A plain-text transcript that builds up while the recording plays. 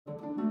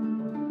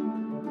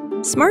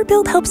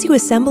SmartBuild helps you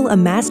assemble a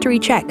mastery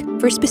check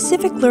for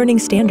specific learning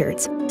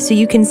standards so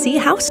you can see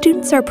how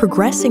students are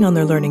progressing on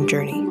their learning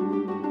journey.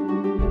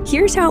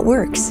 Here's how it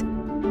works.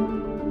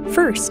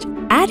 First,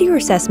 add your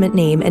assessment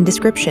name and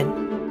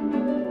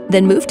description.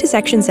 Then move to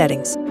section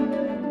settings.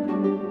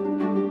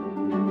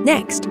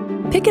 Next,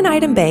 pick an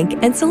item bank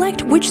and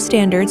select which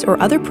standards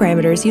or other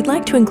parameters you'd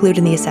like to include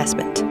in the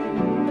assessment.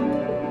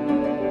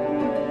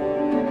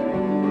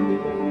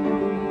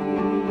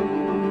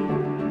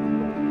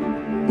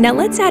 Now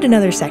let's add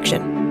another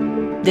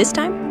section. This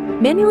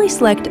time, manually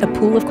select a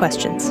pool of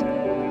questions.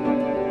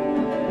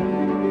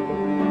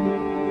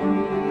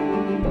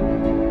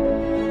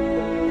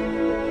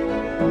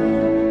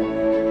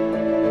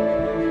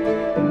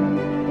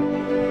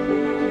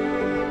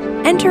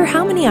 Enter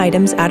how many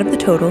items out of the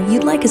total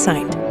you'd like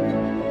assigned.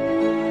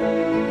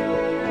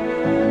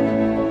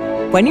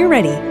 When you're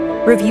ready,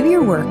 review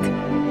your work,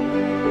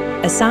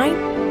 assign,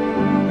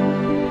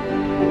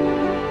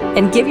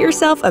 and give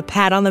yourself a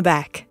pat on the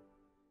back.